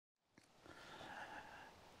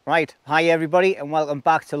Right, hi everybody and welcome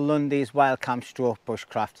back to LUNDY'S Wildcamp Stroke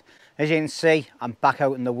Bushcraft. As you can see, I'm back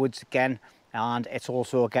out in the woods again and it's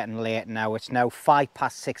also getting late now. It's now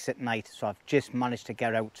 6:05 at night, so I've just managed to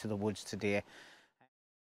get out to the woods today.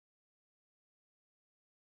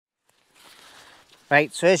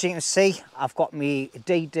 Right, so as you can see, I've got my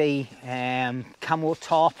DD camo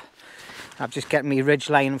top. I've just got my ridge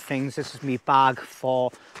line and things. This is my bag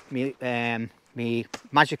for me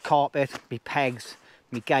magic carpet, my pegs,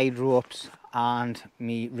 my guide ropes and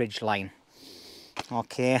my ridge line.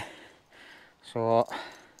 Okay, so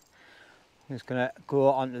I'm just gonna go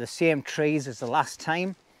onto the same trees as the last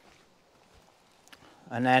time,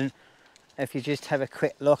 and then if you just have a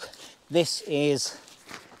quick look, this is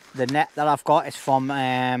the net that I've got. It's from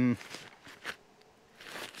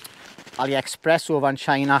AliExpress over in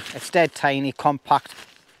China. It's dead tiny, compact,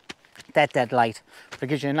 dead light, but it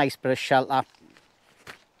gives you a nice bit of shelter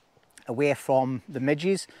away from the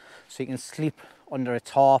midges, so you can sleep under a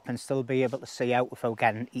tarp and still be able to see out without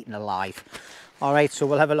getting eaten alive. All right, so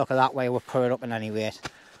we'll have a look at that way. We'll put it up in any weight,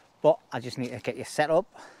 but I just need to get you set up.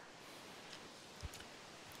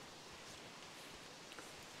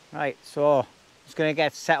 Right, so I'm just going to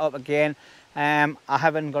get set up again. I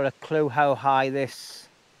haven't got a clue how high this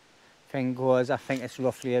thing goes. I think it's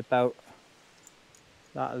roughly about,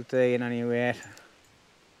 that'll do in any weight.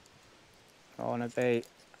 I want to be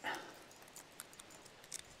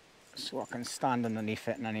so I can stand underneath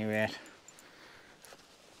it in any weight.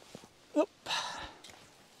 Oop.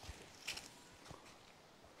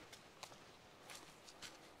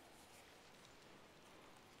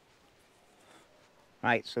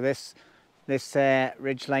 Right, so this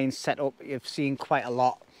ridgeline setup you've seen quite a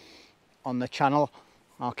lot on the channel.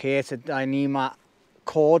 Okay, it's a Dyneema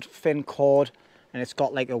cord, thin cord, and it's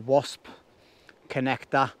got like a wasp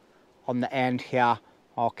connector on the end here.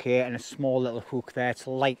 Okay, and a small little hook there. It's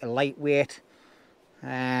like a lightweight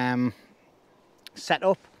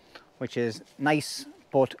setup, which is nice,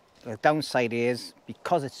 but the downside is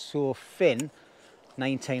because it's so thin,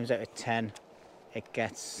 9 times out of 10 it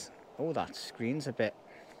gets, oh, that screen's a bit,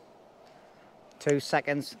 2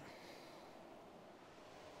 seconds.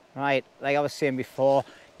 Right, like I was saying before,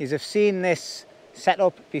 you've seen this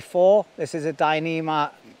setup before. This is a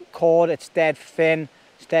Dyneema cord. It's dead thin,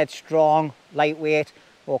 it's dead strong, lightweight.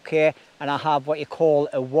 Okay, and I have what you call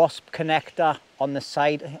a wasp connector on the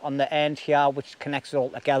side, on the end here, which connects it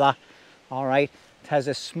all together. All right, it has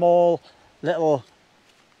a small little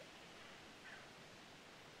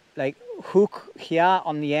like hook here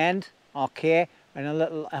on the end. Okay, and a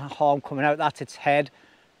little arm coming out. That's its head.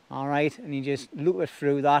 All right, and you just loop it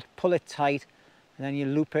through that, pull it tight, and then you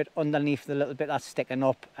loop it underneath the little bit that's sticking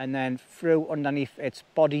up, and then through underneath its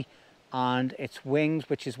body and its wings,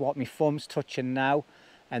 which is what my thumb's touching now.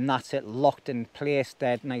 And that's it, locked in place,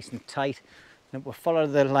 dead nice and tight. And we'll follow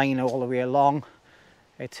the line all the way along.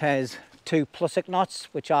 It has 2 plussock knots,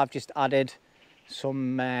 which I've just added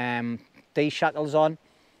some D-shackles on.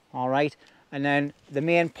 All right, and then the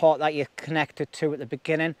main part that you're connected to at the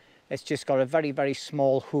beginning, it's just got a very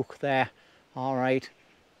small hook there. All right,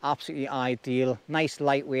 absolutely ideal, nice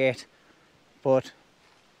lightweight, but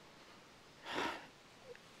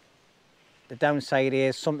the downside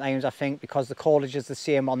is sometimes I think because the cordage is the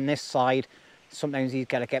same on this side, sometimes you've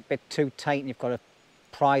got to get a bit too tight and you've got to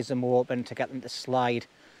prise them open to get them to slide.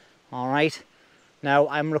 All right. Now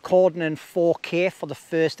I'm recording in 4K for the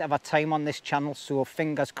first ever time on this channel, so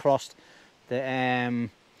fingers crossed the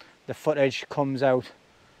footage comes out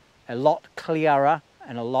a lot clearer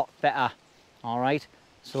and a lot better. All right.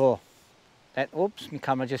 So, oops, my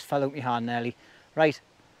camera just fell out my hand nearly. Right,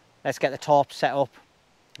 let's get the tarp set up.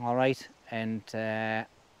 All right. And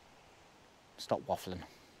stop waffling.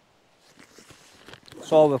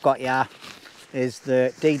 So all we've got here is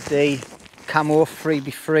the DD camo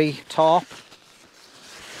 3x3 tarp.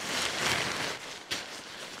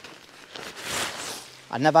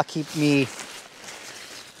 I never keep me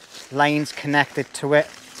lines connected to it.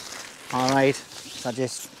 All right,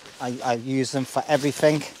 I use them for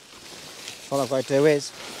everything. All I've got to do is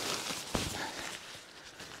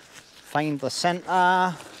find the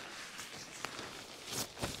center.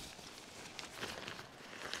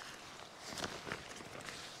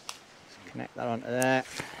 Connect that onto there.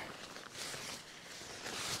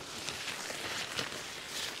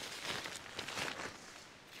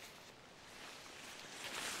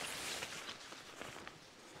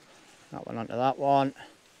 That one onto that one.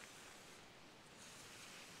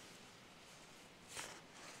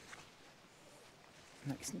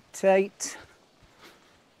 Nice and tight.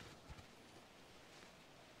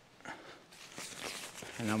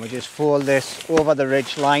 And then we just fold this over the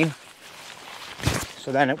ridge line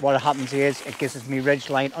So then what happens is it gives me ridge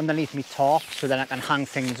line underneath me top, so then I can hang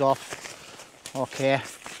things off. Okay,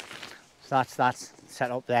 so that's set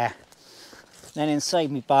up there. Then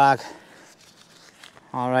inside my bag,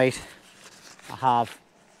 all right, I have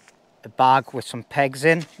a bag with some pegs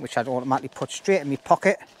in, which I'd automatically put straight in my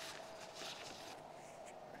pocket.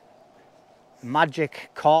 Magic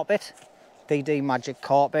carpet, DD magic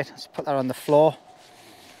carpet, let's put that on the floor.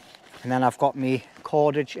 And then I've got my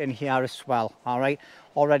cordage in here as well, all right,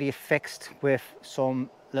 already fixed with some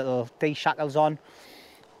little D-shackles on,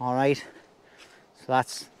 all right. So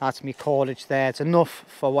that's my cordage there. It's enough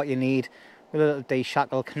for what you need with a little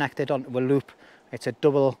D-shackle connected onto a loop. It's a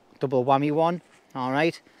double whammy one, all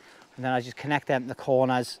right. And then I just connect them to the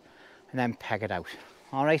corners and then peg it out,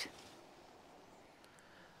 all right.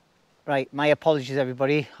 Right, my apologies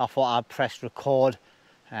everybody, I thought I'd press record.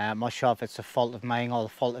 I'm not sure if it's a fault of mine or the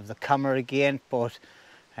fault of the camera again, but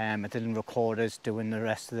it didn't record us doing the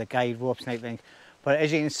rest of the guide ropes and everything. But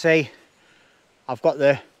as you can see, I've got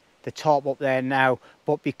the top up there now,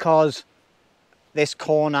 but because this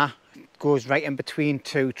corner goes right in between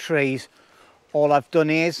two trees, all I've done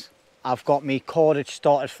is I've got my cordage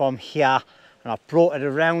started from here and I've brought it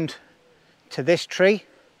around to this tree,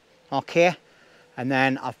 okay, and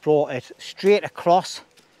then I've brought it straight across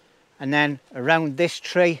and then around this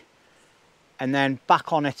tree and then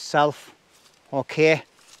back on itself, okay,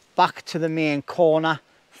 back to the main corner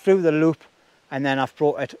through the loop, and then I've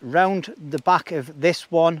brought it round the back of this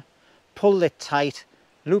one, pulled it tight,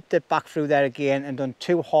 looped it back through there again and done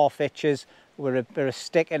 2 half hitches with a bit of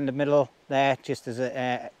stick in the middle there just as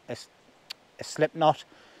a slip knot,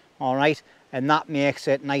 all right, and that makes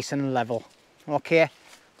it nice and level, okay.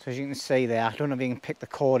 So as you can see there, I don't know if you can pick the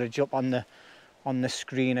cordage up on the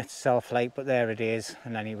screen itself, like, but there it is.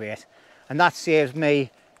 And anyway, and that saves me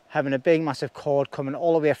having a big massive cord coming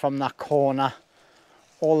all the way from that corner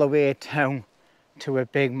all the way down to a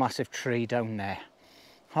big massive tree down there,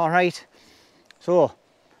 all right. So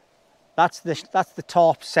that's the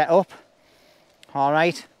top set up, all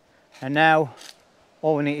right. And now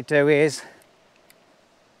all we need to do is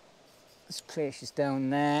let's place this down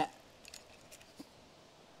there.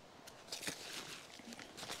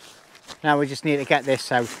 Now we just need to get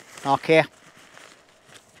this out, okay.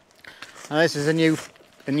 Now this is a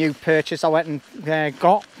new purchase I went and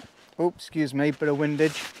got. Oops, excuse me, bit of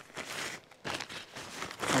windage.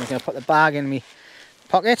 I'm going to put the bag in my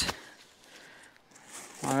pocket,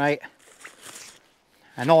 all right.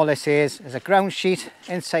 And all this is a ground sheet.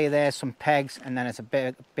 Inside there's some pegs, and then it's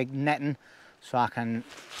a big netting, so I can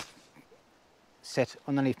sit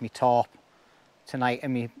underneath my top tonight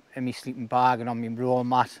in my sleeping bag and on my roll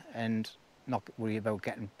mat and not worry about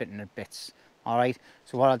getting bitten to bits, all right.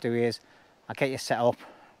 So what I'll do is I'll get you set up,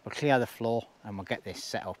 we'll clear the floor and we'll get this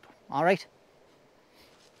set up, all right.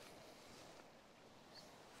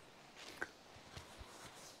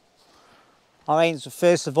 All right, so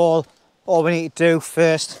first of all we need to do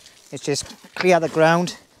first is just clear the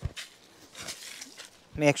ground,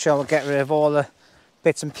 make sure we get rid of all the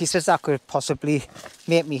bits and pieces that could possibly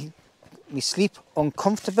make me sleep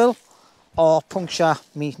uncomfortable or puncture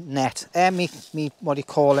me net, me what do you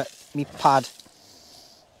call it, me pad.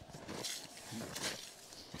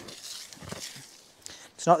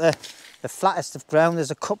 It's not the flattest of ground,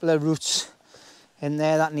 there's a couple of roots in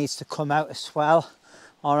there that needs to come out as well,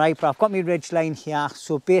 all right. But I've got my ridge line here,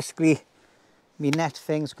 so basically my net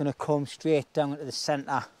thing's going to come straight down into the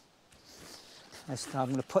centre. I'm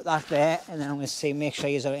going to put that there, and then I'm going to see, make sure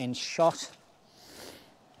you're in shot.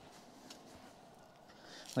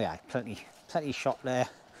 Oh yeah, plenty shot there.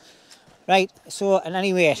 Right, so and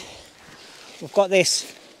anyway, we've got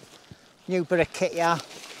this new bit of kit here,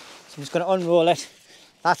 so I'm just going to unroll it.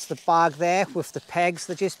 That's the bag there with the pegs.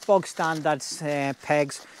 They're just bog standard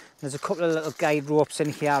pegs. There's a couple of little guide ropes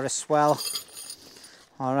in here as well.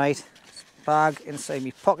 All right, bag inside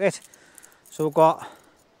my pocket. So we've got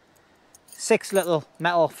 6 little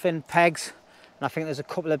metal thin pegs, and I think there's a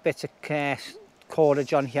couple of bits of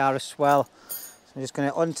cordage on here as well. So I'm just going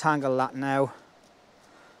to untangle that now.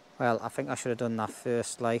 Well, I think I should have done that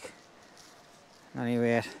first, like.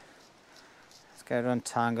 Anyway, let's get it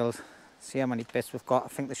untangled. See how many bits we've got. I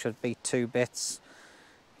think there should be 2 bits.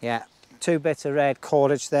 Yeah, 2 bits of red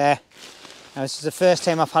cordage there. Now this is the first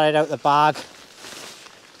time I've had it out the bag.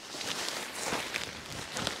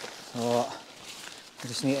 So I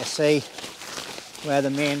just need to see where the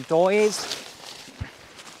main door is.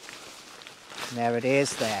 And there it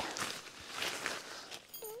is there.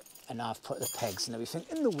 And now I've put the pegs and everything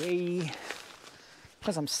in the way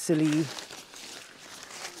because I'm silly.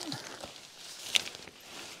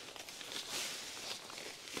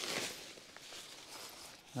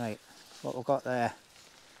 Right, what we've got there,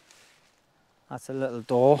 that's a little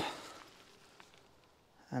door,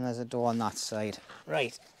 and there's a door on that side.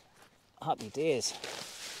 Right, happy days.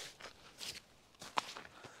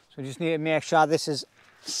 So we just need to make sure this is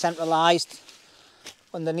centralised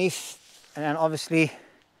underneath, and then obviously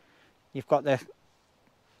you've got the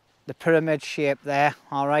pyramid shape there.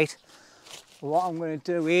 All right, what I'm going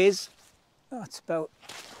to do is, that's about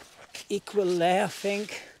equal there, I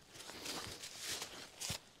think.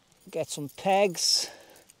 Get some pegs.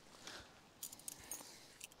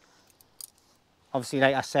 Obviously,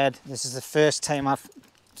 like I said, this is the first time I've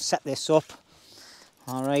set this up.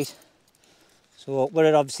 All right, so with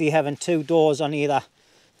it obviously having two doors on either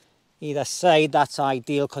side, that's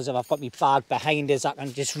ideal, because if I've got my bag behind us, I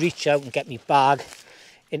can just reach out and get my bag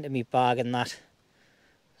into my bag and that.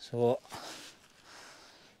 So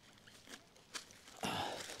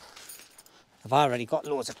I've already got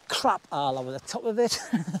loads of crap all over the top of it.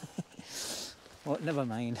 But never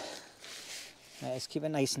mind. Let's keep it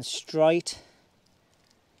nice and straight.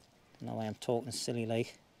 No way I'm talking silly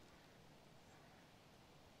like.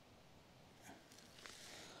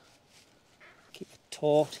 Keep it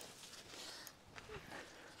taut.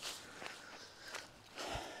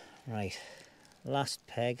 Right, last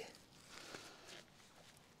peg.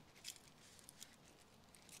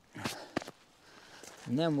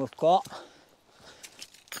 And then we've got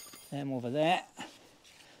them over there.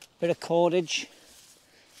 Bit of cordage.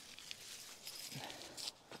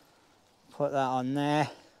 Put that on there.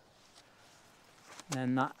 And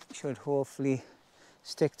then that should hopefully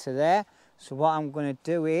stick to there. So what I'm going to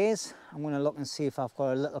do is, I'm going to look and see if I've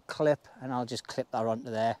got a little clip, and I'll just clip that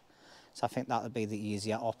onto there. So I think that would be the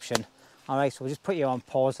easier option. All right, so we'll just put you on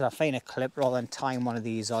pause till I find a clip rather than tying one of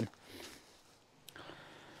these on.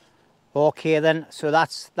 Okay then, so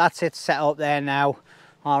that's it set up there now.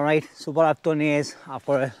 All right, so what I've done is, I've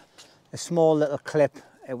got a small little clip.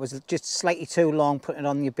 It was just slightly too long putting it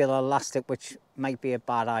on the bit of elastic, which might be a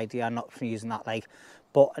bad idea, not using that like.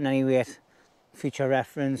 But in any way, future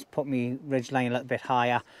reference, put me ridge line a little bit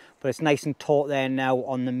higher. But it's nice and taut there now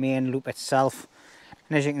on the main loop itself.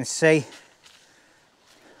 And as you can see,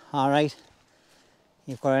 all right,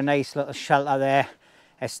 you've got a nice little shelter there.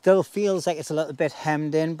 It still feels like it's a little bit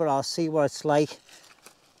hemmed in, but I'll see what it's like.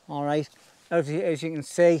 All right, as you can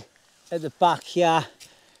see at the back here,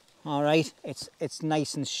 all right, it's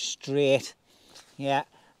nice and straight, yeah,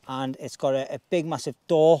 and it's got a big massive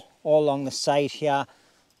door all along the side here,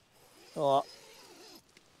 so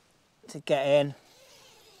to get in.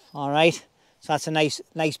 All right, so that's a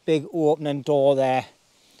nice big opening door there,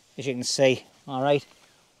 as you can see. All right,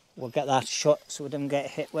 we'll get that shut so we don't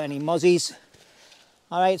get hit with any mozzies.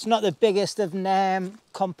 All right, it's not the biggest of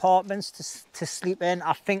compartments to sleep in.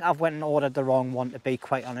 I think I've went and ordered the wrong one, to be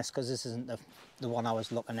quite honest, because this isn't the one I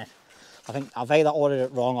was looking at. I think I've either ordered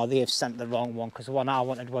it wrong or they've sent the wrong one, because the one I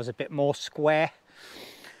wanted was a bit more square.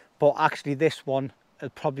 But actually this one will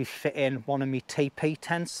probably fit in one of my TP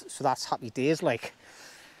tents, so that's happy days like.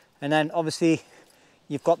 And then obviously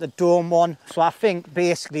you've got the dome one. So I think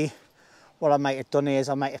basically what I might have done is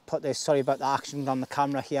I might have put this, sorry about the action on the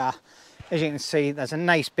camera here. As you can see, there's a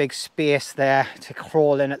nice big space there to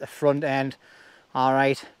crawl in at the front end. All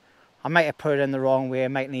right, I might have put it in the wrong way. I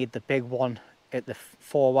might need the big one at the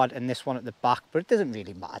forward and this one at the back, but it doesn't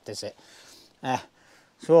really matter, does it?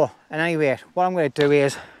 So, and anyway, what I'm going to do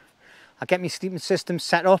is I'll get my sleeping system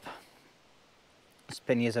set up.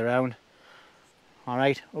 Spin yours around. All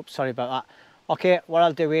right, oops, sorry about that. Okay, what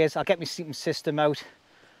I'll do is I'll get my sleeping system out,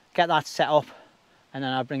 get that set up, and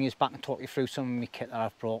then I'll bring you back and talk you through some of my kit that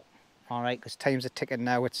I've brought. All right, because time's a ticking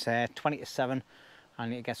now. It's 20 to 7. I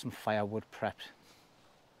need to get some firewood prepped.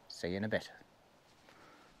 See you in a bit.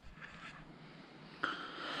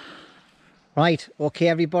 Right, okay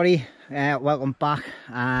everybody, welcome back.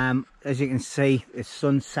 As you can see, the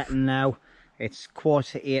sun's setting now. It's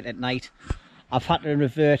 8:15 at night. I've had to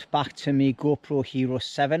revert back to my GoPro Hero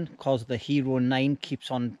 7 because the Hero 9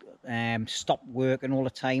 keeps on stop working all the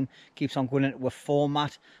time, keeps on going into a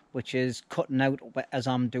format which is cutting out as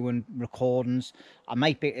I'm doing recordings. I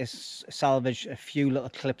might be able to salvage a few little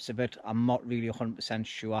clips of it, I'm not really 100%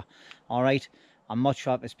 sure. All right, I'm not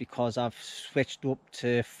sure if it's because I've switched up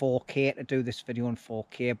to 4K to do this video in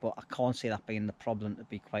 4K, but I can't see that being the problem, to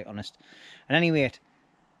be quite honest. And anyway,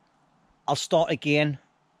 I'll start again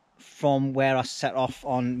from where I set off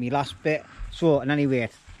on my last bit. So, and anyway,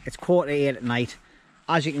 it's 8:15 at night.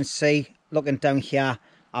 As you can see, looking down here,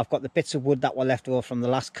 I've got the bits of wood that were left over from the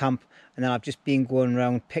last camp, and then I've just been going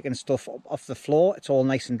around picking stuff up off the floor. It's all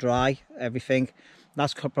nice and dry, everything.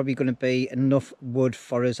 that's probably going to be enough wood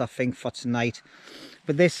for us, I think, for tonight.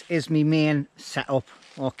 But this is my main setup,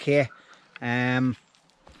 okay.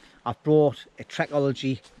 I've brought a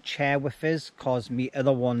Trekology chair with us because my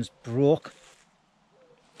other one's broke.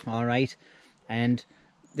 All right, and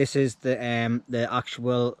this is the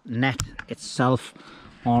actual net itself.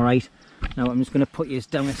 All right, now I'm just going to put you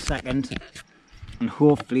down a second, and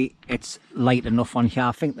hopefully it's light enough on here.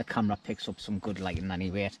 I think the camera picks up some good lighting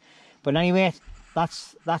anyway. But anyway,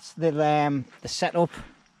 that's the setup.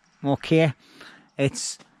 Okay,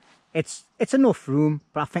 it's enough room,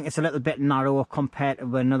 but I think it's a little bit narrower compared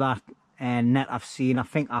to another net I've seen. I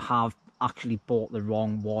think I have actually bought the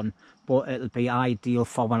wrong one, but it'll be ideal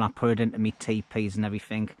for when I put it into my TPs and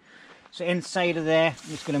everything. So inside of there, I'm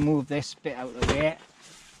just going to move this bit out of the way.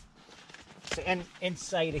 So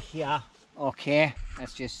inside of here, okay,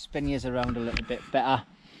 let's just spin yours around a little bit better.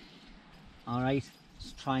 All right,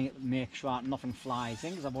 just trying to make sure nothing flies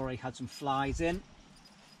in, because I've already had some flies in.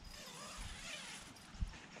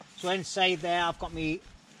 So inside there, I've got me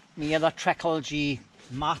other Trekology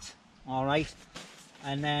mat, all right,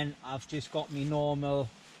 and then I've just got me normal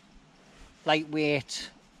lightweight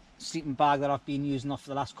sleeping bag that I've been using off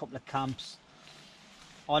the last couple of camps.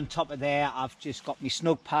 On top of there, I've just got my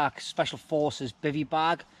Snug Pack Special Forces bivvy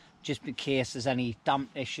bag, just in case there's any damp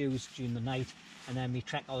issues during the night, and then my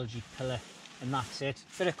Trekology pillow, and that's it.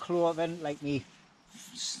 Bit of clothing, like me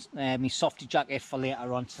softy jacket for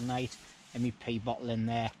later on tonight, and my pee bottle in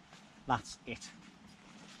there. That's it.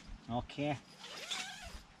 Okay.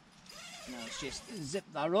 Now let's just zip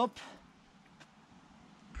that up.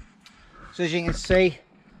 So as you can see,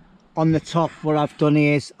 on the top, what I've done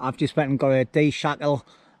is I've just went and got a D-shackle,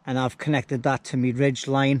 and I've connected that to my ridge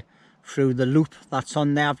line through the loop that's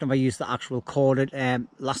on there. I've never used the actual corded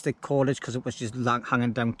elastic cordage because it was just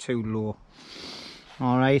hanging down too low.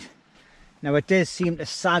 All right. Now it does seem to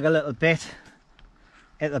sag a little bit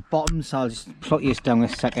at the bottom, so I'll just plug this down a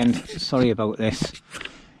second. Sorry about this.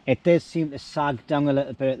 It does seem to sag down a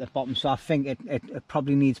little bit at the bottom, so I think it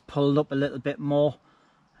probably needs pulled up a little bit more.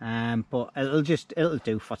 But it'll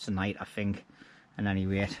do for tonight, I think. And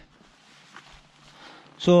anyway,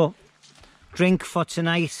 so drink for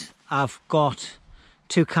tonight, I've got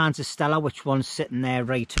 2 cans of Stella, which one's sitting there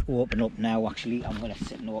ready to open up now. Actually, I'm going to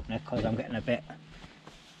sit and open it because I'm getting a bit,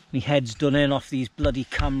 my head's done in off these bloody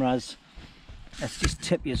cameras. Let's just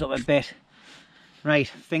tip you up a bit. Right,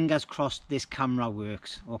 fingers crossed this camera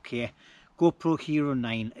works. Okay, GoPro Hero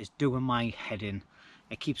 9 is doing my head in.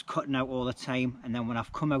 It keeps cutting out all the time, and then when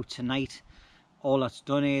I've come out tonight, all that's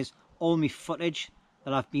done is all my footage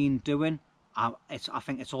that I've been doing, I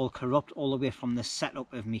think it's all corrupt, all the way from the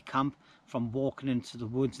setup of my camp, from walking into the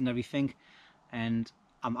woods and everything, and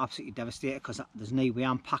I'm absolutely devastated because there's no way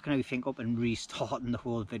I'm packing everything up and restarting the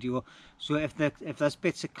whole video. So if there's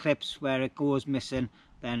bits of clips where it goes missing,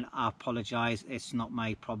 then I apologise. It's not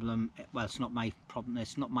my problem. Well, it's not my problem.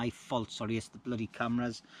 It's not my fault. Sorry, it's the bloody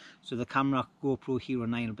cameras. So the camera GoPro Hero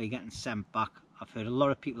 9 will be getting sent back. I've heard a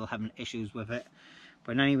lot of people having issues with it.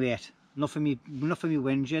 But anyway, enough of me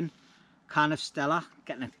whinging. Can of Stella,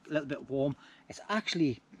 getting a little bit warm. It's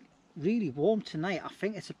actually really warm tonight. I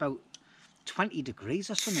think it's about 20 degrees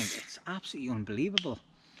or something. It's absolutely unbelievable.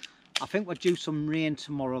 I think we're due some rain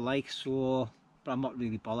tomorrow, like, so, but I'm not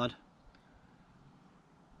really bothered.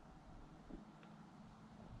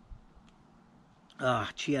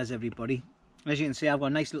 Cheers everybody. As you can see, I've got a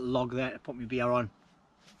nice little log there to put my beer on.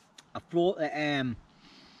 I've brought a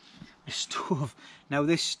stove. Now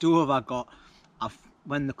this stove I got,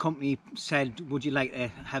 when the company said, would you like to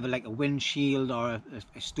have like a windshield or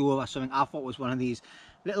a stove or something, I thought it was one of these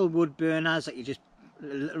little wood burners that you just,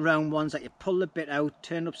 little round ones that you pull the bit out,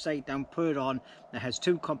 turn upside down, put it on. It has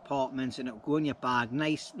 2 compartments and it'll go in your bag.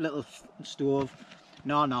 Nice little stove.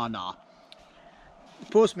 No. The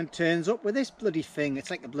postman turns up with this bloody thing. It's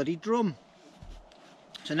like a bloody drum.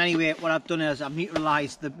 So anyway, what I've done is I've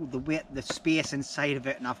neutralised the weight, the space inside of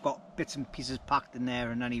it, and I've got bits and pieces packed in there.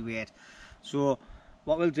 And anyway, so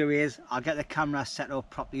what we'll do is I'll get the camera set up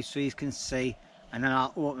properly so you can see, and then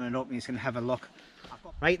I'll open it up and you can have a look.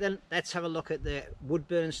 Right then, let's have a look at the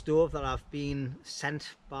Woodburn stove that I've been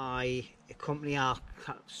sent by a company.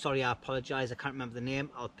 Sorry, I apologise, I can't remember the name.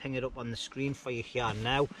 I'll ping it up on the screen for you here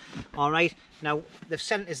now. Alright, now they've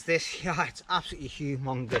sent us this here. It's absolutely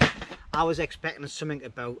humongous. I was expecting something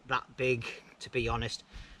about that big, to be honest.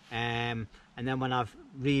 And then when I've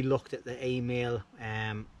re-looked at the email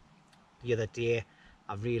the other day,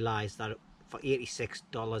 I've realised that for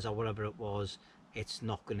 $86 or whatever it was, it's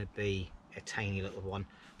not going to be a tiny little one.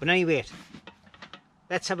 But anyway,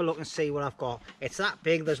 let's have a look and see what I've got. It's that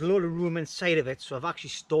big. There's a lot of room inside of it, so I've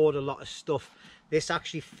actually stored a lot of stuff This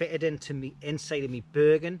actually fitted into me inside of me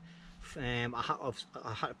Bergen. I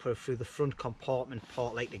had to put it through the front compartment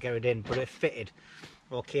part like to get it in, but it fitted.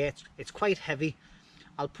 Okay, it's quite heavy.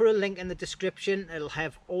 I'll put a link in the description. It'll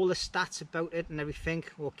have all the stats about it and everything.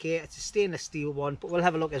 Okay, it's a stainless steel one, but we'll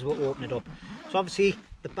have a look as we open it up. So obviously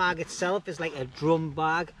the bag itself is like a drum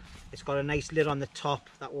bag. It's got a nice lid on the top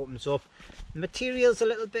that opens up. The material's a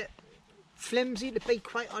little bit flimsy, to be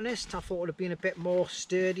quite honest. I thought it would have been a bit more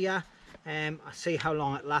sturdier. I see how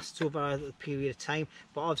long it lasts over the period of time,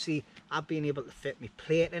 but obviously I've been able to fit my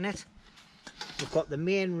plate in it. We've got the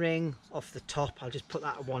main ring off the top. I'll just put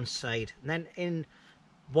that on one side, and then in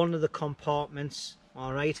one of the compartments,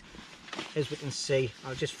 all right, as we can see,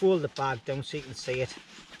 I'll just fold the bag down so you can see it.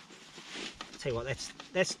 I'll tell you what,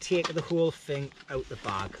 let's take the whole thing out the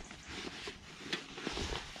bag.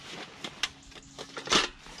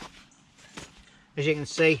 As you can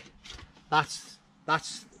see, that's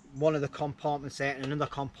one of the compartments there, and another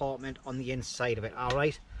compartment on the inside of it. All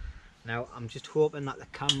right, now I'm just hoping that the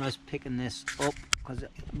camera's picking this up, because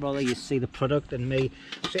rather you see the product than me.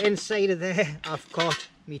 So inside of there I've got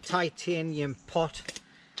my titanium pot,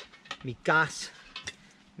 my gas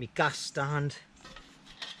stand,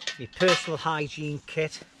 my personal hygiene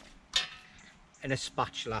kit, and a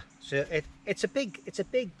spatula. So it's a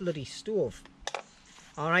big bloody stove.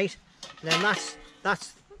 All right, and then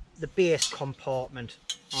that's the base compartment.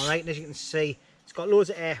 All right, and as you can see, it's got loads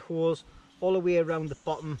of air holes all the way around the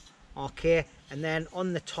bottom. Okay, and then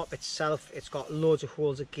on the top itself, it's got loads of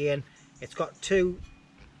holes again. It's got two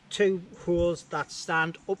holes that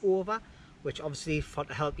stand up over, which obviously for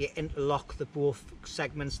to help you interlock the both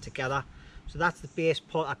segments together. So that's the base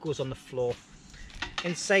part that goes on the floor.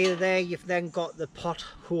 Inside of there, you've then got the pot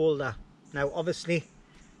holder. Now obviously,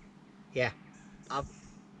 yeah, I've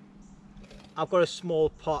got a small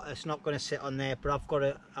pot. It's not going to sit on there, but I've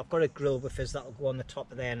got a grill with us that'll go on the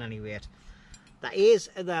top of there in any rate. There is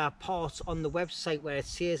other parts on the website where it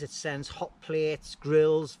says it sends hot plates,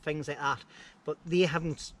 grills, things like that, but they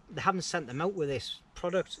haven't sent them out with this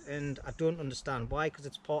product, and I don't understand why, because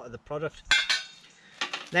it's part of the product.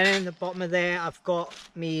 Then in the bottom of there, I've got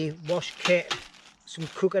me wash kit, some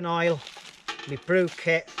cooking oil, my brew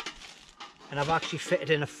kit, and I've actually fitted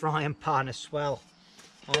in a frying pan as well.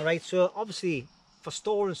 Alright, so obviously for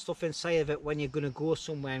storing stuff inside of it when you're going to go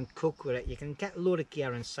somewhere and cook with it, you can get a load of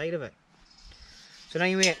gear inside of it. So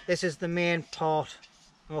anyway, this is the main part.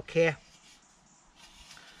 Okay,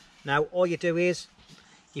 now all you do is,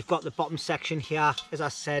 you've got the bottom section here. As I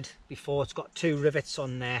said before, it's got 2 rivets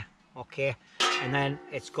on there. Okay, and then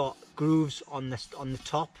it's got grooves on the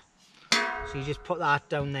top. So you just put that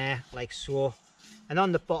down there like so, and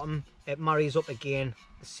on the bottom it marries up again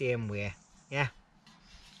the same way. Yeah,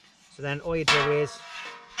 so then all you do is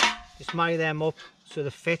just marry them up so they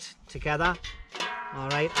fit together. All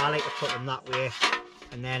right, I like to put them that way,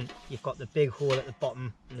 and then you've got the big hole at the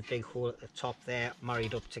bottom and the big hole at the top there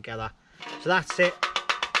married up together. So that's it.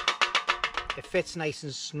 It fits nice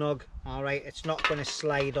and snug. All right, it's not going to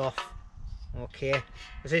slide off. Okay,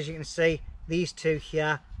 because as you can see, these 2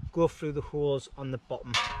 here go through the holes on the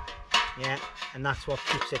bottom. Yeah, and that's what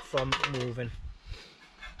keeps it from moving.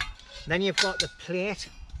 Then you've got the plate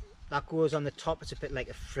that goes on the top. It's a bit like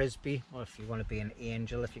a frisbee, or if you want to be an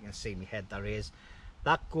angel, if you can see my head, there is.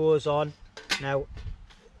 That goes on. Now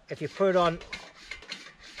if you put it on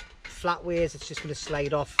flat ways, it's just going to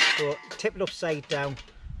slide off, so tip it upside down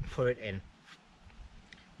and put it in. And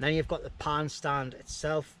then you've got the pan stand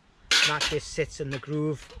itself, and that just sits in the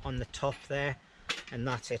groove on the top there, and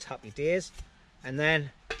that's it, happy days. And then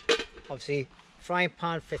obviously frying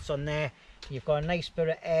pan fits on there. You've got a nice bit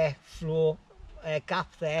of air flow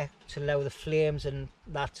gap there to allow the flames and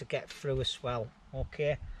that to get through as well.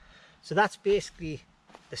 Okay, so that's basically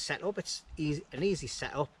the setup. It's an easy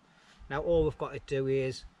setup. Now all we've got to do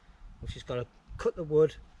is we've just got to cut the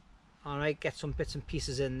wood. All right, get some bits and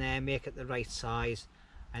pieces in there, make it the right size,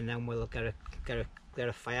 and then we'll get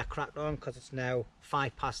a fire cracked on, because it's now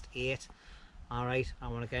 8:05. All right, I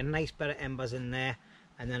want to get a nice bit of embers in there,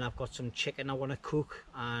 and then I've got some chicken I want to cook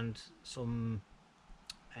and some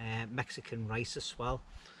Mexican rice as well.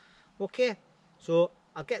 Okay, so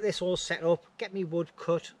I'll get this all set up, get me wood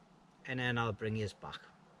cut, and then I'll bring you back.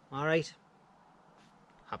 All right,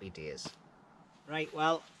 happy days. Right,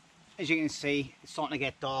 well, as you can see, it's starting to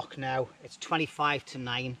get dark now. It's 25 to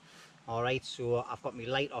 9. All right, so I've got my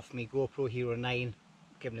light off my GoPro Hero 9,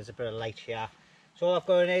 giving us a bit of light here. So all I've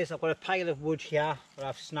got is, I've got a pile of wood here that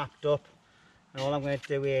I've snapped up, and all I'm going to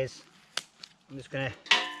do is, I'm just going to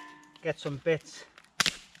get some bits,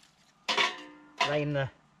 line the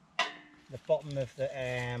bottom of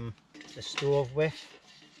the stove with.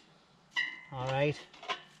 All right.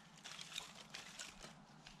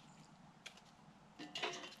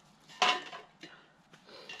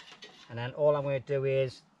 And then all I'm going to do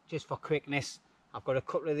is, just for quickness, I've got a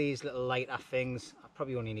couple of these little lighter things. I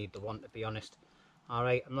probably only need the one, to be honest. All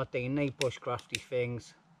right, I'm not doing any bushcrafty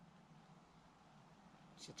things.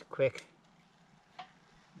 It's just quick.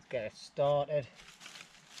 Let's get it started.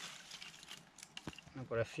 I've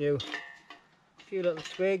got a few little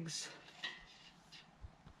twigs.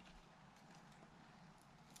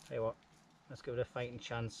 Tell you what, let's give it a fighting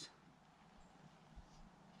chance.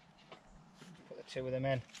 Put the two of them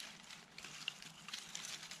in.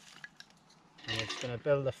 And we're just going to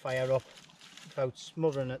build the fire up without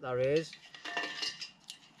smothering it, there is.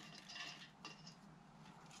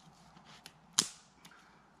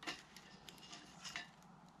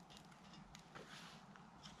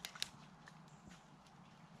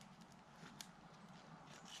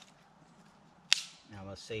 Now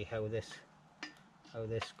we'll see how this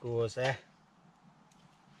goes there.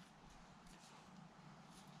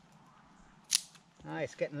 Ah,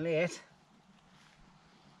 it's getting late.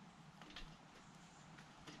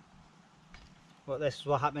 But this is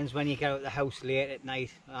what happens when you get out of the house late at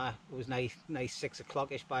night. It was nice 6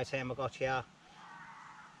 o'clock-ish by the time I got here.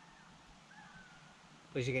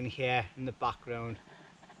 As you can hear in the background,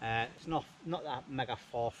 it's not that mega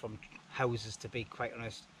far from houses, to be quite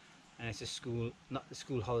honest. And it's a school, not the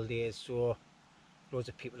school holidays, so loads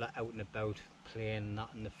of people are out and about playing that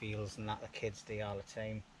in the fields and that the kids do all the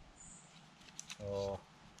time. So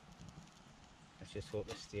let's just hope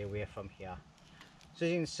to stay away from here. So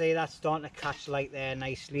as you can see, that's starting to catch light there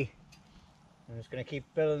nicely. I'm just going to keep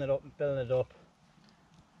building it up and building it up.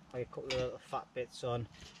 Like a couple of little fat bits on.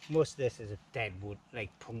 Most of this is a dead wood, like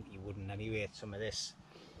punky wooden anyway, some of this.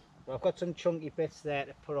 But I've got some chunky bits there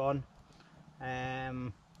to put on.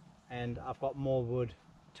 And I've got more wood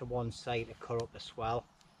to one side to cut up as well.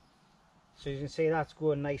 So you can see that's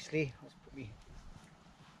going nicely. Let's put me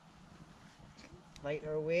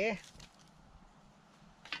lighter away.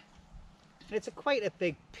 It's quite a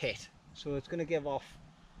big pit, so it's going to give off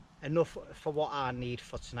enough for what I need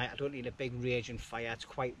for tonight. I don't need a big raging fire, it's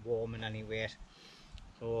quite warm in any way.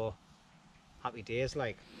 So happy days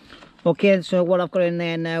like. Okay, so what I've got in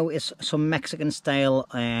there now is some Mexican style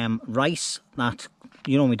rice that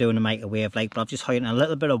you normally do in the microwave, like, but I've just hidden a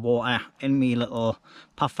little bit of water in my little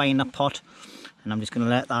Pathfinder pot, and I'm just going to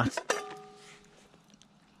let that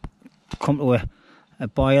come to a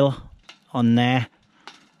boil on there.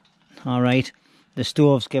 Alright, the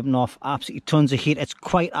stove's giving off absolutely tons of heat. It's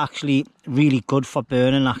quite actually really good for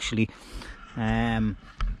burning actually.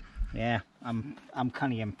 Yeah, I'm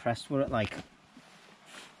kind of impressed with it, like.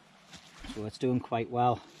 So it's doing quite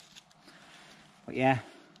well. But yeah,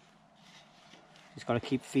 just got to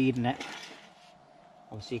keep feeding it,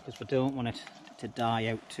 obviously, because we don't want it to die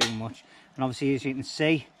out too much. And obviously, as you can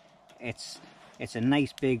see, it's a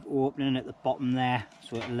nice big opening at the bottom there,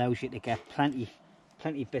 so it allows you to get plenty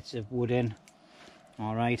bits of wood in.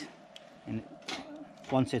 All right, and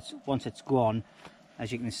once it's gone,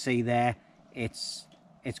 as you can see there, it's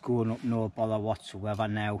going up no bother whatsoever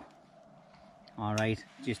now. All right,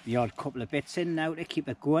 just the odd couple of bits in now to keep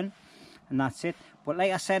it going, and that's it. But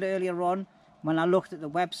like I said earlier on, when I looked at the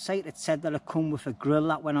website, it said that it come with a grill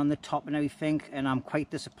that went on the top and everything, and I'm quite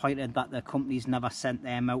disappointed that the company's never sent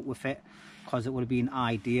them out with it, because it would have been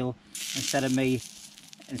ideal. Instead of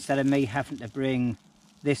me having to bring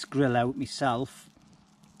this grill out myself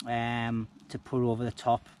to put over the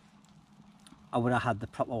top, I would have had the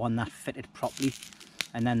proper one that fitted properly,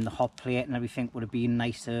 and then the hot plate and everything would have been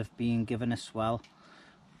nice to have been given as well.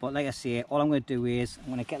 But like I say, all I'm going to do is I'm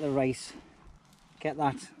going to get the rice, get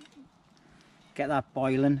that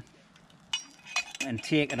boiling and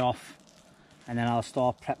take it off, and then I'll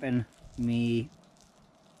start prepping me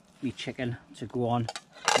chicken to go on,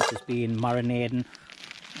 which has been marinating,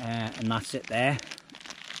 and that's it there.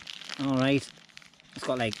 All right, it's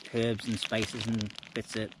got like herbs and spices and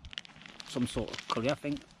bits of some sort of curry, I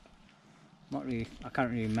think. Not really, I can't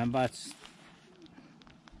really remember. It's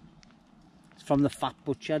from the Fat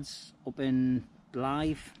Butchers up in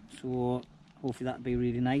Blythe, so hopefully that'll be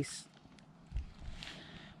really nice.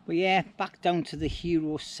 But yeah, back down to the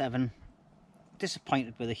Hero 7.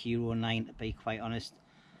 Disappointed with the Hero 9, to be quite honest.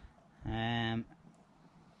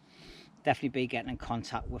 Definitely be getting in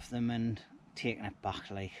contact with them and taking it back,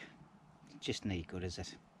 like, just no good, is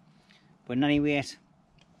it? But in any rate,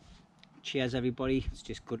 cheers everybody. It's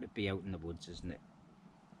just good to be out in the woods, isn't it?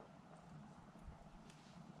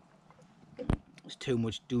 There's too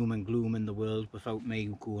much doom and gloom in the world without me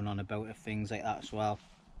going on about things like that as well.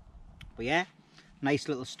 But yeah, nice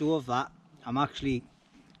little stove that. I'm actually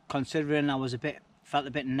considering I was felt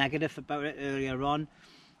a bit negative about it earlier on.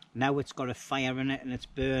 Now it's got a fire in it and it's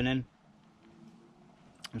burning.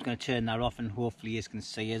 I'm just going to turn that off and hopefully you can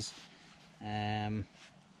see us. I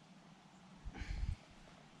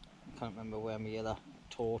can't remember where my other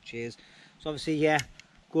torch is. So obviously, yeah,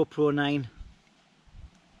 GoPro 9.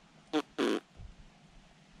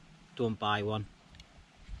 Don't buy one.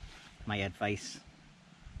 My advice.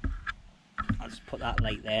 I'll just put that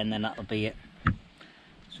light there and then that'll be it.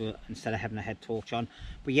 So instead of having a head torch on.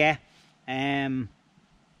 But yeah, I'm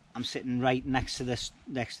sitting right next to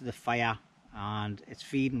the fire, and it's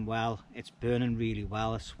feeding well. It's burning really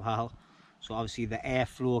well as well. So obviously the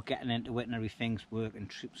airflow getting into it and everything's working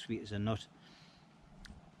sweet as a nut.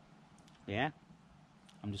 Yeah,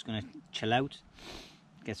 I'm just gonna chill out,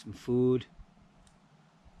 get some food.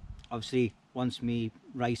 Obviously once me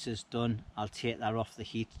rice is done, I'll take that off the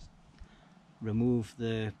heat, remove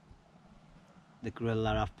the grill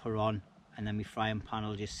that I've put on, and then my frying pan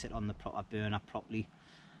will just sit on the proper burner properly.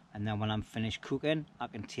 And then when I'm finished cooking, I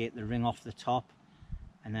can take the ring off the top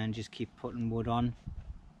and then just keep putting wood on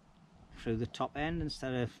through the top end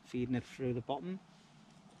instead of feeding it through the bottom.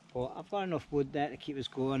 But I've got enough wood there to keep us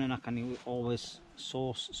going, and I can always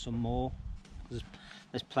source some more because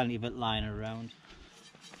there's plenty of it lying around.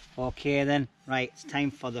 Okay then, right, it's time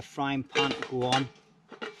for the frying pan to go on.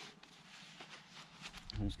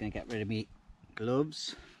 I'm just going to get rid of my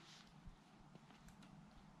gloves.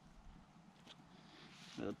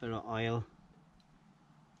 A little bit of oil.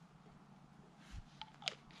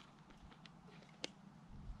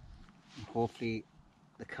 And hopefully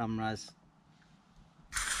the camera's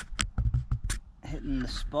hitting the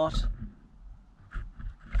spot.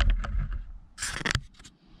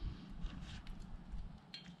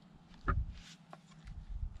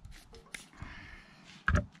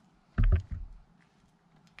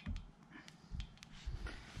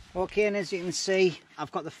 Okay, and as you can see,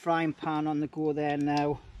 I've got the frying pan on the go there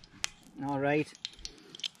now. Alright,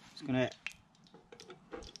 it's gonna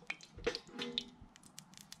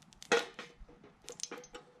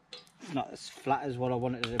not as flat as what I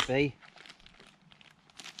wanted it to be.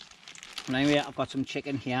 And anyway, I've got some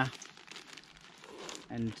chicken here,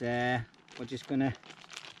 and we're just gonna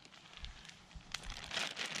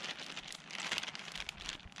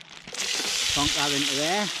plonk that into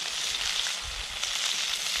there.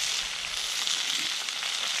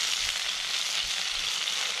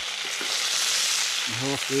 And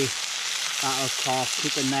hopefully that'll start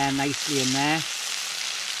cooking there nicely in there.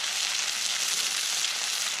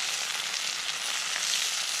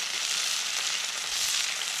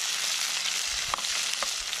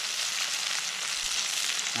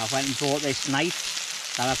 I went and bought this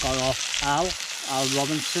knife that I got off Al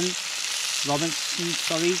Robinson,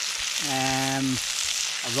 sorry,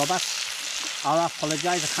 Robert. I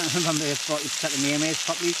apologise, I can't remember if what the name is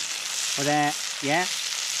properly, but yeah,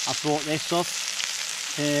 I brought this up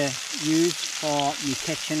to use for my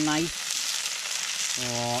kitchen knife. So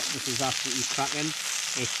this is absolutely cracking.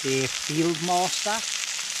 It's a Field Master,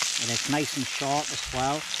 and it's nice and sharp as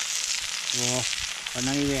well. So, but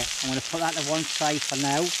anyway, I'm going to put that to one side for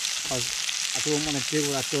now, because I don't want to do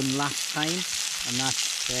what I've done last time, and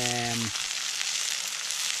that's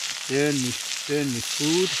burn me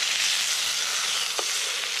food.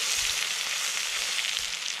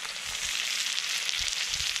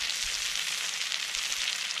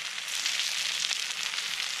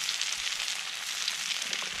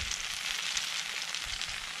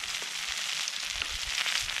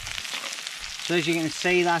 So as you can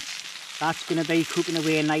see, that's going to be cooking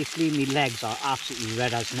away nicely. My legs are absolutely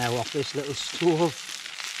red as now off this little stove.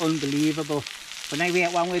 Unbelievable. But anyway,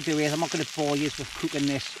 what I'm going to do is I'm not going to bore you with cooking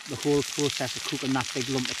the whole process of cooking that big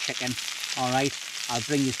lump of chicken. Alright, I'll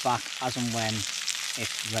bring you back as and when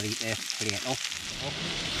it's ready to plate up.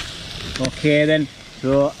 Okay then,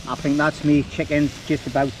 so I think that's me chicken just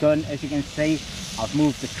about done. As you can see, I've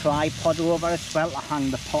moved the tripod over as well to hang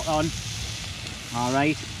the pot on.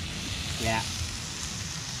 Alright, yeah.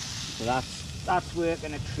 So that's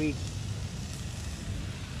working a treat.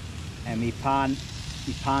 And my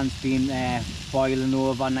pan's been boiling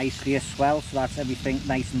over nicely as well, so that's everything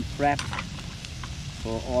nice and prepped.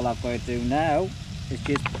 So all I've got to do now is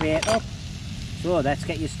just plate up. So let's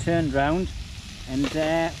get you turned round and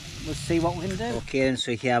we'll see what we can do. Okay, and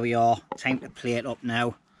so here we are, time to plate up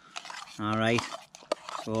now. Alright,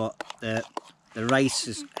 so the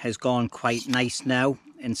rice has gone quite nice now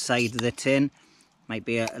inside the tin. Might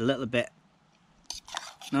be a little bit,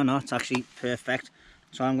 no, it's actually perfect.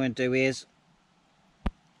 So what I'm going to do is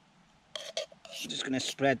I'm just going to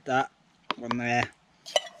spread that from there.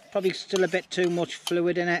 Probably still a bit too much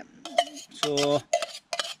fluid in it, so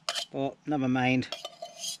but never mind.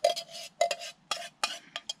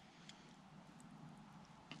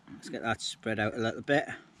 Let's get that spread out a little bit.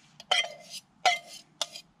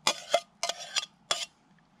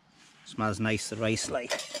 Smells nice, the rice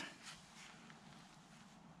like.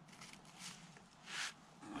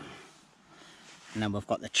 And then we've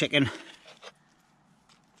got the chicken.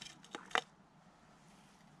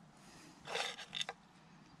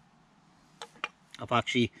 I've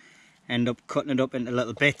actually ended up cutting it up into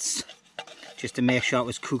little bits just to make sure it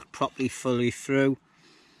was cooked properly, fully through.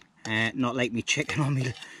 Not like me chicken on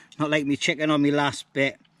me last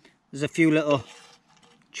bit. There's a few little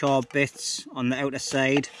charred bits on the outer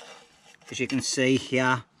side, as you can see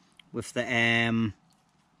here, with the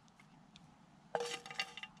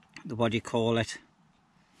what do you call it,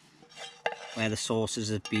 where the sauces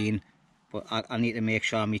have been. But I need to make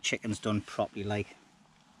sure my chicken's done properly, like.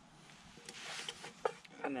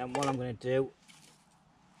 And then what I'm going to do,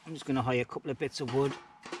 I'm just going to hire a couple of bits of wood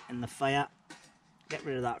in the fire, get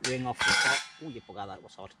rid of that ring off the top. Oh, you bugger, that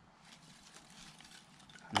was hot.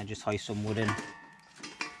 And then just hire some wood in,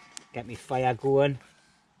 get me fire going.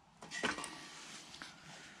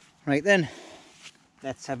 Right then,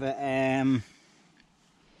 let's have a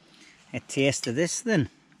taste of this then.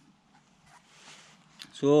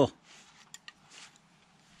 So,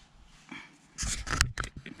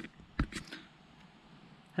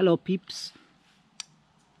 hello peeps.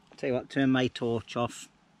 I'll tell you what, turn my torch off,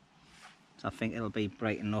 so I think it'll be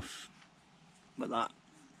bright enough with that.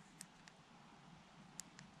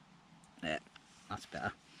 Yeah, that's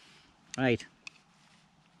better. Right,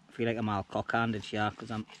 I feel like I'm all cock-handed here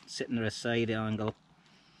because I'm sitting at a side angle.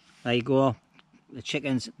 There you go, the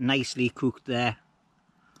chicken's nicely cooked there.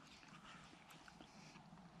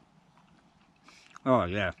 Oh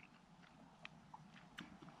yeah,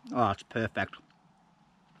 oh it's perfect.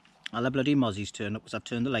 I'll have bloody mozzies turn up because I've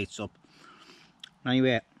turned the lights up.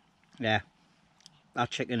 Anyway, yeah,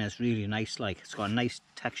 that chicken is really nice, like, it's got a nice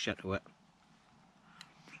texture to it.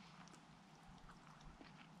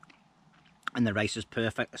 And the rice is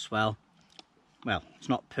perfect as well. Well, it's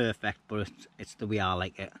not perfect, but it's the way I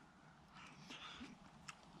like it.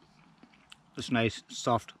 It's nice,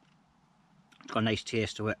 soft. It's got a nice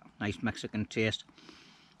taste to it, nice Mexican taste.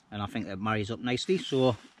 And I think it marries up nicely.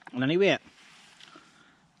 So, well, anyway,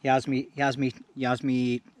 here's me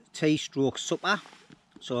tea stroke supper.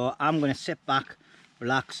 So I'm going to sit back,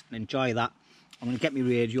 relax and enjoy that. I'm going to get my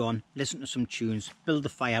radio on, listen to some tunes, build the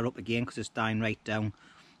fire up again because it's dying right down.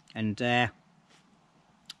 And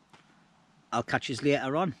I'll catch you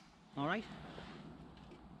later on. Alright?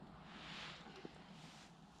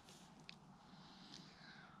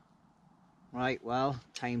 Right, well,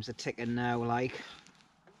 time's a ticking now, like.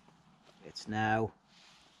 It's now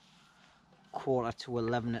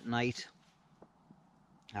 11:15 at night.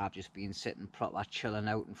 I've just been sitting proper chilling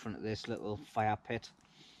out in front of this little fire pit.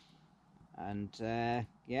 And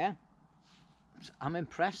yeah, I'm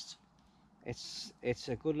impressed. It's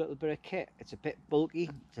a good little bit of kit. It's a bit bulky,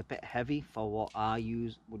 it's a bit heavy for what I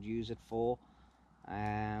would use it for.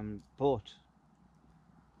 But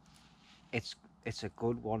it's a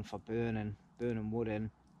good one for burning wood in.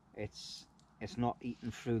 It's not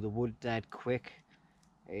eating through the wood dead quick.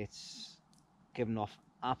 It's giving off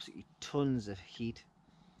absolutely tons of heat.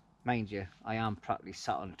 Mind you, I am practically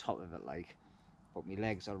sat on top of it, like, but my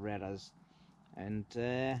legs are red as. And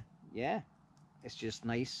yeah, it's just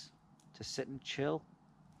nice to sit and chill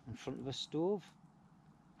in front of a stove.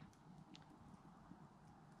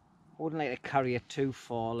 I wouldn't like to carry it too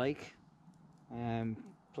far, like.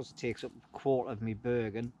 Plus it takes up a quarter of my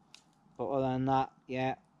Bergen. But other than that,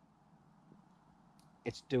 yeah,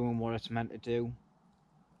 it's doing what it's meant to do.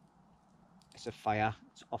 It's a fire,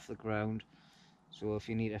 it's off the ground. So if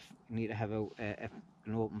you need to have an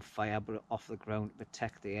open fire but off the ground to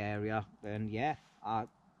protect the area, then yeah, I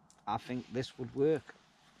think this would work.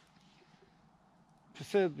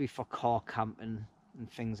 Preferably for car camping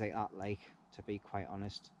and things like that, like, to be quite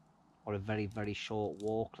honest. Or a very, very short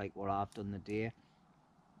walk like what I've done today.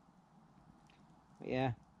 But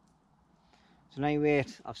yeah. So anyway,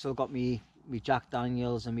 I've still got me Jack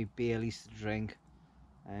Daniels and me Baileys to drink.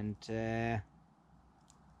 And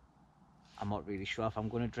I'm not really sure if I'm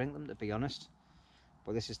going to drink them, to be honest.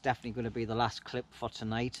 But this is definitely going to be the last clip for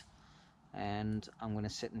tonight. And I'm going to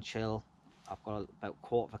sit and chill. I've got about a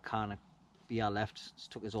quarter of a can of beer left. It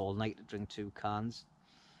took us all night to drink 2 cans.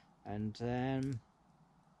 And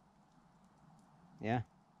yeah,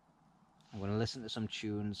 I'm going to listen to some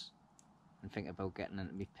tunes and think about getting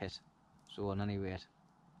into my pit. So on any rate,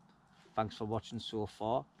 thanks for watching so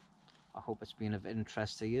far. I hope it's been of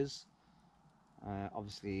interest to you.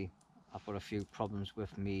 Obviously, I've got a few problems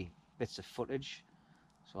with me bits of footage,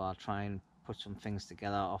 so I'll try and put some things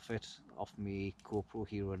together off me GoPro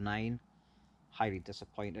Hero 9. Highly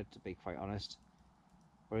disappointed, to be quite honest,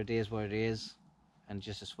 but it is what it is. And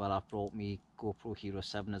just as well, I brought me GoPro Hero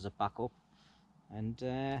 7 as a backup, and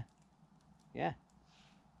yeah,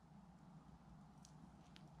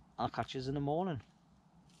 I'll catch you in the morning.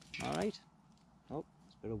 All right. Oh,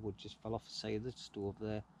 this bit of wood just fell off the side of the stove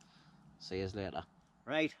there. See you later.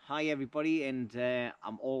 Right, hi everybody, and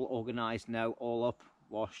I'm all organised now, all up,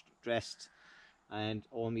 washed, dressed, and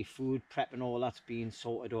all my food prep and all that's been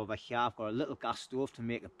sorted over here. I've got a little gas stove to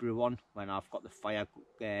make a brew on when I've got the fire,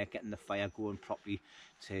 getting the fire going properly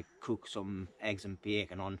to cook some eggs and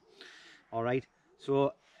bacon on. All right,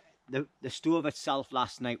 so the stove itself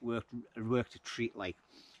last night worked a treat. Like,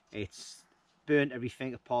 it's burnt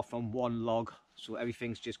everything apart from one log, so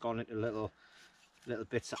everything's just gone into little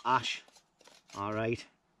bits of ash. All right,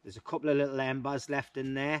 there's a couple of little embers left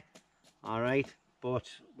in there. All right, but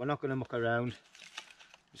we're not going to muck around.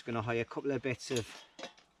 I'm just going to hire a couple of bits of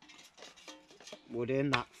wood in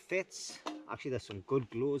that fits. Actually, there's some good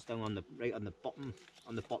glows down on the bottom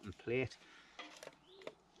plate.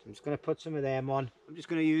 So I'm just going to put some of them on. I'm just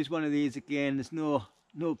going to use one of these again. There's no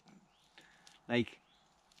like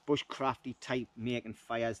bushcrafty type making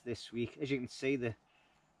fires this week. As you can see,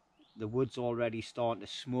 the wood's already starting to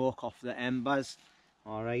smoke off the embers.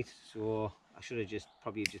 All right, so I should have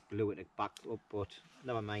probably just blew it back up, but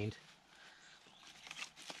never mind.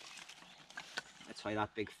 Let's try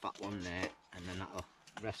that big fat one there, and then that'll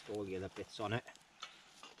rest all the other bits on it.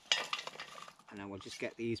 And then we'll just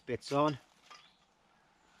get these bits on,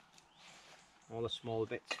 all the small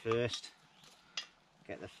bits first,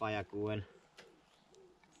 get the fire going.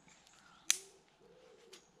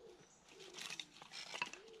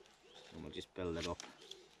 And we'll just build it up.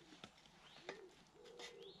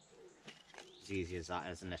 As easy as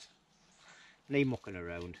that, isn't it? No mucking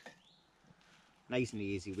around. Nice and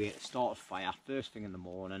easy way to start a fire first thing in the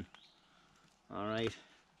morning. Alright.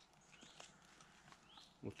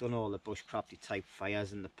 We've done all the bushcrafty type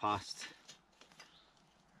fires in the past.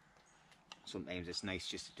 Sometimes it's nice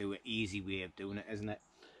just to do an easy way of doing it, isn't it?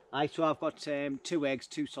 Right, so I've got 2 eggs,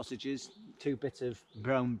 2 sausages, 2 bits of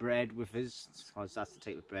brown bread with us, because that's the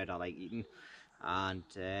type of bread I like eating. And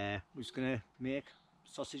we're just going to make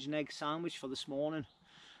sausage and egg sandwich for this morning.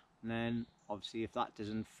 And then obviously if that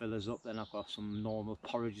doesn't fill us up, then I've got some normal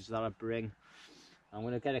porridges that I bring. I'm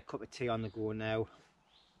going to get a cup of tea on the go now.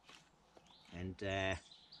 And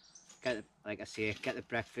like I say, get the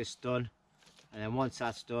breakfast done. And then once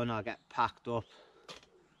that's done, I'll get packed up.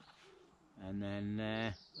 And then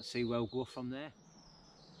let's see where we'll go from there.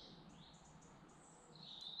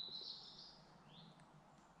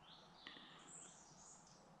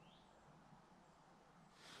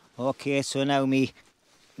 Okay, so now me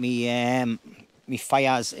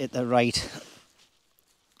fire's at the right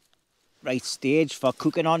stage for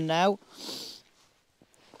cooking on now.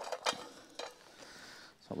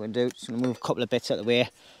 So what we're going to do, just going to move a couple of bits out of the way.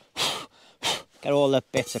 Get all the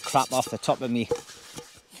bits of crap off the top of me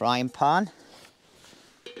frying pan.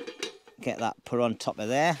 Get that put on top of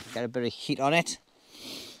there. Get a bit of heat on it.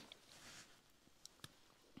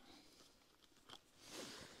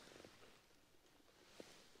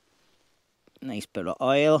 Nice bit of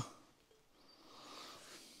oil.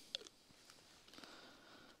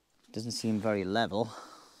 Doesn't seem very level.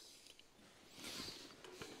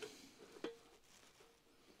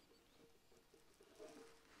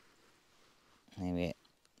 Anyway.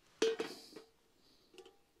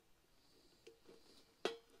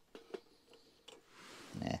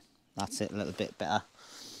 Yeah, that's it, a little bit better.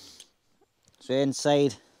 So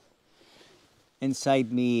inside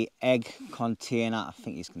me egg container, I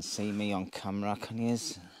think you can see me on camera, can you?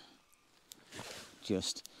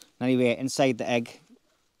 Just anyway, inside the egg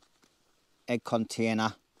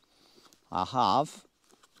container, I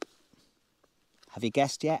have you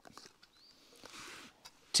guessed yet?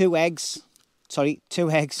 2 eggs, 2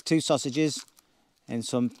 sausages, and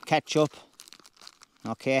some ketchup.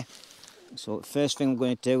 Okay, so the first thing I'm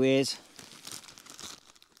going to do is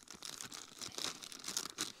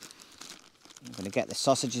I'm going to get the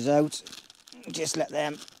sausages out, just let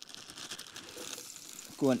them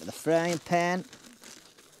go into the frying pan.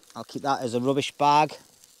 I'll keep that as a rubbish bag.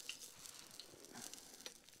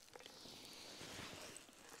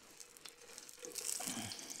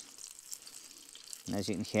 And as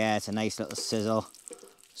you can hear, it's a nice little sizzle,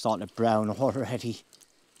 starting to brown already.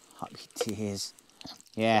 Happy days.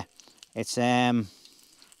 Yeah, it's not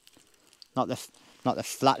the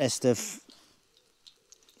flattest of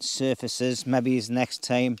surfaces. Maybe next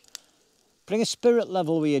time bring a spirit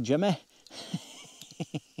level with you, Jimmy.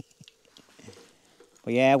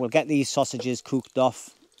 But yeah, we'll get these sausages cooked off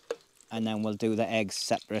and then we'll do the eggs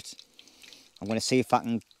separate. I'm going to see if I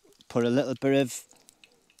can put a little bit of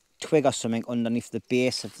twig or something underneath the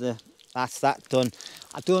base of the... That's that done.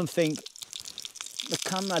 I don't think... The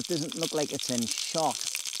camera doesn't look like it's in shot.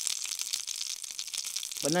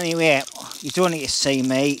 But anyway, you don't need to see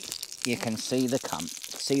me. You can see the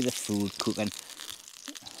see the food cooking.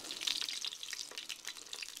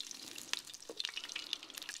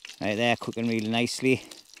 Right there, cooking really nicely.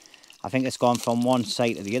 I think it's gone from one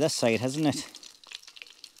side to the other side, hasn't it?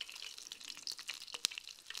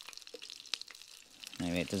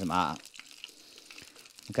 Anyway, it doesn't matter.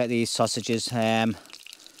 We'll get these sausages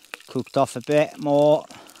cooked off a bit more,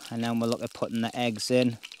 and then we'll look at putting the eggs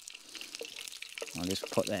in. I'll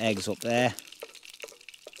just put the eggs up there.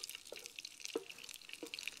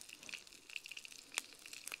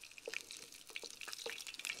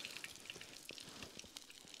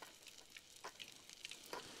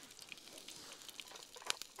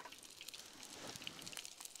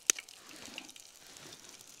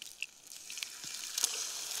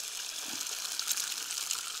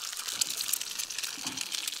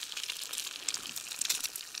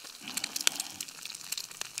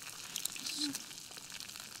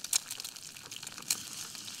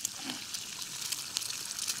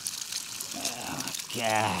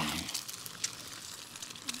 Yeah.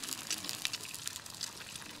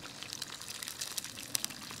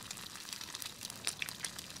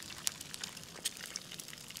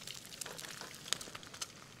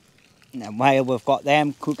 Now while we've got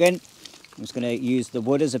them cooking, I'm just going to use the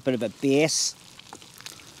wood as a bit of a base.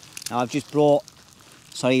 Now I've just brought,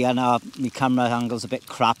 sorry, I know my camera angle's a bit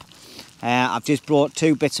crap. I've just brought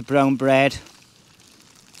 2 bits of brown bread.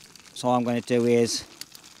 So all I'm going to do is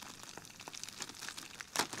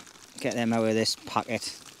get them out of this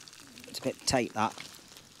packet. It's a bit tight, that.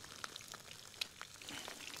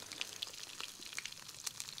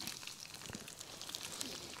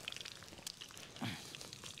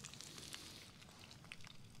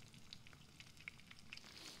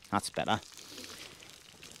 That's better.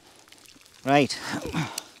 Right.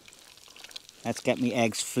 Let's get me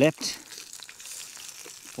eggs flipped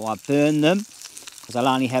before I burn them, because I'll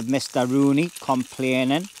only have Mr. Rooney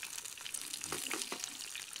complaining.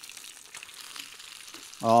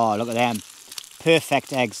 Oh, look at them.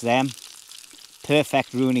 Perfect eggs, them.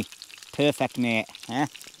 Perfect, Rooney. Perfect, mate. Eh?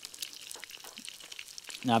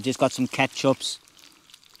 Now, I've just got some ketchups.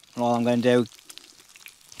 And all I'm going to do,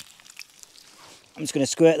 I'm just going to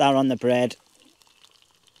squirt that on the bread.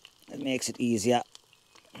 It makes it easier.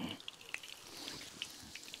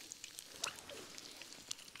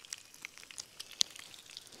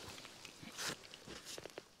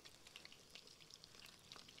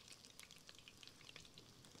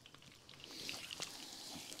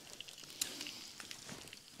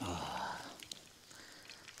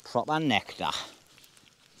 Proper nectar.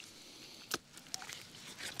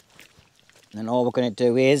 And then all we're going to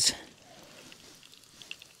do is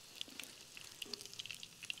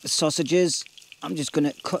the sausages, I'm just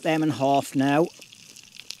going to cut them in half now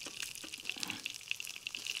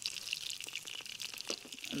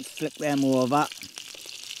and flip them over.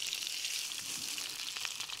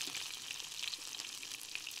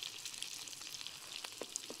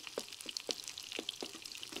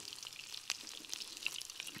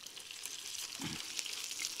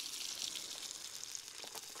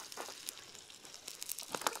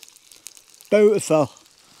 Beautiful,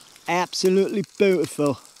 absolutely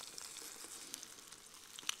beautiful.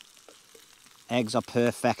 Eggs are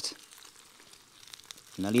perfect.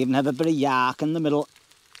 And they'll even have a bit of yark in the middle.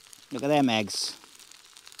 Look at them eggs.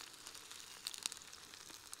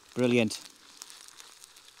 Brilliant.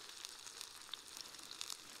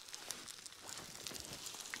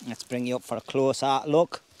 Let's bring you up for a closer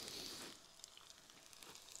look.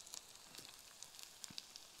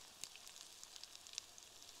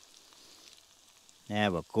 There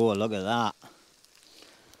we go, look at that.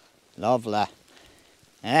 Lovely.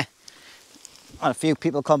 Eh? Had a few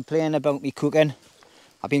people complaining about me cooking.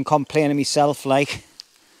 I've been complaining myself, like.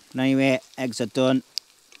 But anyway, eggs are done.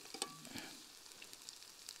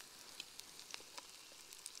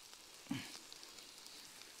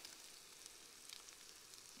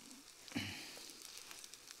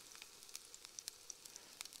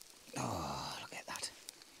 Oh, look at that.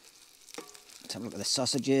 Let's have a look at the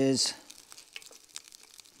sausages.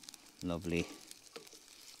 Lovely.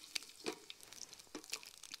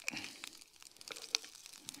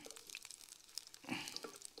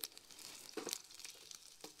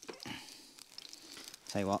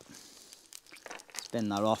 Tell you what, spin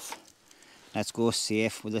that off. Let's go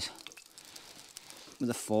safe with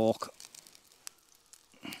a fork.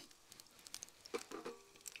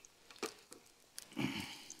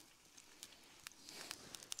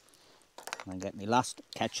 And get my last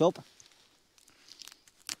ketchup.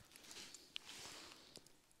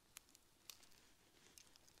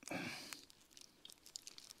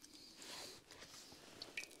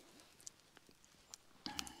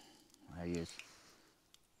 There he is.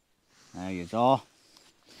 There he is. Oh,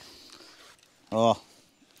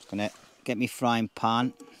 it's gonna get me frying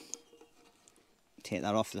pan. Take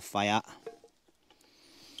that off the fire.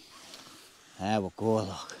 There we go,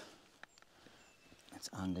 look. Let's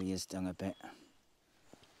angle yours down a bit.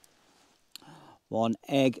 1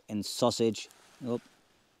 egg and sausage. Nope.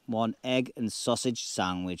 1 egg and sausage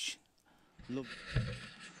sandwich.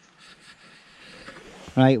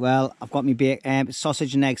 Right, well, I've got my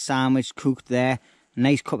sausage and egg sandwich cooked there.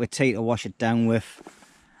 Nice cup of tea to wash it down with.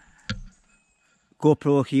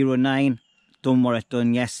 GoPro Hero 9, done what it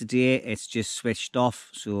done yesterday. It's just switched off,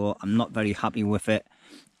 so I'm not very happy with it.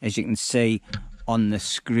 As you can see on the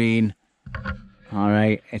screen,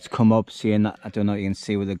 alright, it's come up saying that, I don't know if you can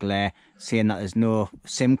see with the glare, saying that there's no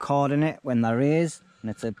SIM card in it when there is. And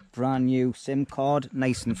it's a brand new SIM card,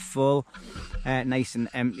 nice and full, nice and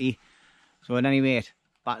empty. So at any rate,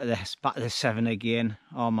 back to the 7 again.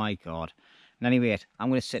 Oh my god. And anyway, I'm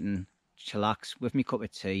going to sit and chillax with my cup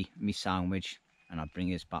of tea, my sandwich, and I'll bring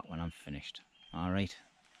this back when I'm finished. Alright,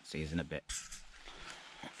 see you in a bit.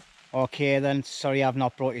 Okay then, sorry I've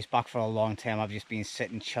not brought this back for a long time. I've just been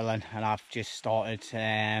sitting chilling and I've just started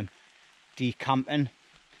decamping.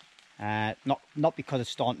 Not because it's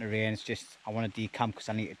starting to rain, it's just I want to decamp because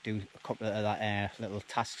I need to do a couple of little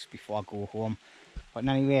tasks before I go home. But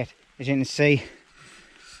anyway, as you can see,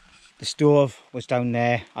 the stove was down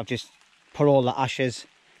there. I've just put all the ashes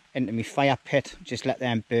into my fire pit, just let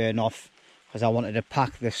them burn off because I wanted to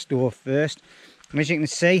pack the stove first. And as you can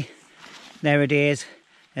see, there it is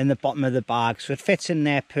in the bottom of the bag, so it fits in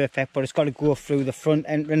there perfect, but it's got to go through the front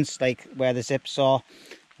entrance, like where the zips are.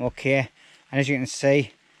 Okay, and as you can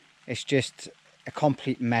see, it's just a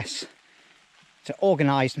complete mess. It's an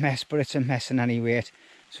organised mess, but it's a mess in any rate.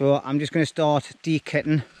 So I'm just going to start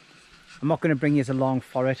de-kitting. I'm not going to bring you along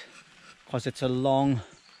for it because it's a long,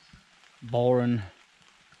 boring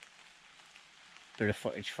bit of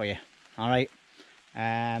footage for you. Alright,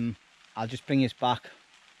 I'll just bring you back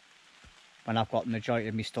when I've got the majority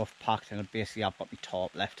of my stuff packed and basically I've got my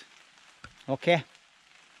tarp left. Okay,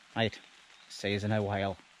 right, see you in a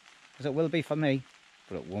while, because it will be for me,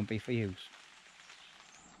 but it won't be for you.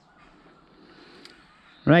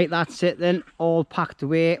 Right, that's it then, all packed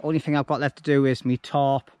away. Only thing I've got left to do is my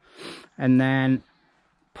tarp and then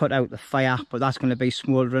put out the fire, but that's going to be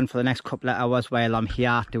smouldering for the next couple of hours while I'm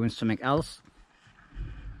here doing something else.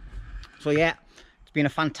 So yeah, it's been a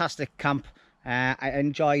fantastic camp. I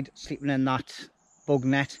enjoyed sleeping in that bug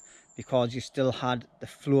net because you still had the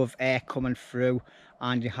flow of air coming through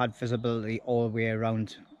and you had visibility all the way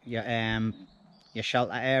around your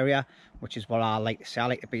shelter area, which is what I like to see. I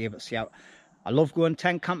like to be able to see out. I love going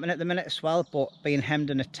tent camping at the minute as well, but being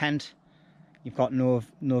hemmed in a tent, you've got no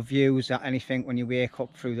views or anything when you wake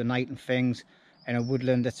up through the night and things. In a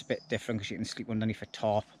woodland, it's a bit different because you can sleep underneath a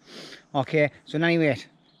tarp. Okay, so anyway,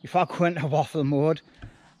 before I go into waffle mode,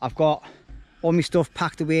 I've got all my stuff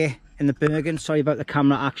packed away in the Bergen. Sorry about the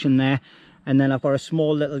camera action there. And then I've got a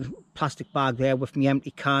small little plastic bag there with my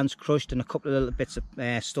empty cans crushed and a couple of little bits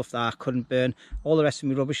of stuff that I couldn't burn. All the rest of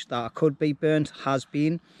my rubbish that I could be burnt has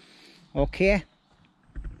been. Okay.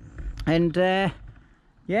 And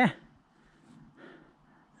yeah,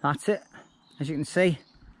 that's it. As you can see,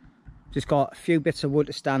 just got a few bits of wood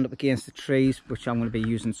to stand up against the trees, which I'm going to be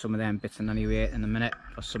using some of them bits in anyway in a minute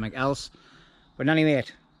for something else. But anyway,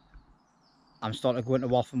 I'm starting to go into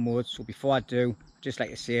waffle mode, so before I do, I'd just like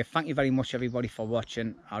to say thank you very much everybody for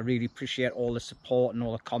watching. I really appreciate all the support and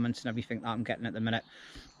all the comments and everything that I'm getting at the minute.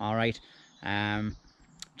 Alright,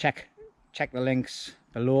 check the links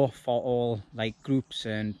below for all like groups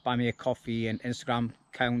and buy me a coffee and Instagram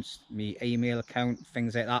accounts, me email account,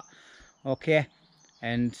 things like that. Okay,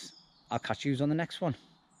 and I'll catch you on the next one.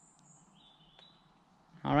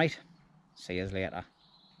 Alright, see you later.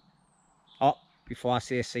 Oh, before I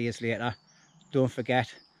say see you later, don't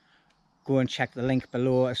forget, go and check the link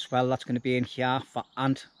below as well. That's going to be in here for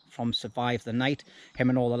Ant from Survive the Night. Him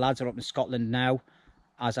and all the lads are up in Scotland now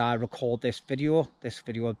as I record this video. This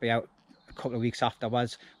video will be out a couple of weeks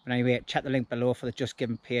afterwards. But anyway, check the link below for the Just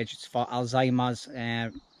Giving page. It's for Alzheimer's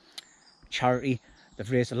charity. They've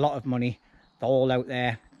raised a lot of money. They're all out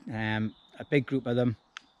there. A big group of them.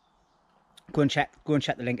 Go and check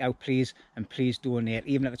the link out, please, and please donate,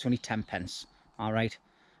 even if it's only 10 pence. All right,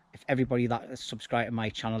 if everybody that is subscribed to my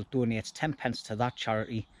channel donates 10 pence to that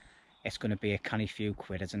charity, it's going to be a canny few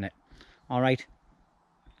quid, isn't it? All right,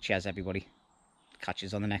 cheers everybody, catch you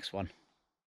on the next one.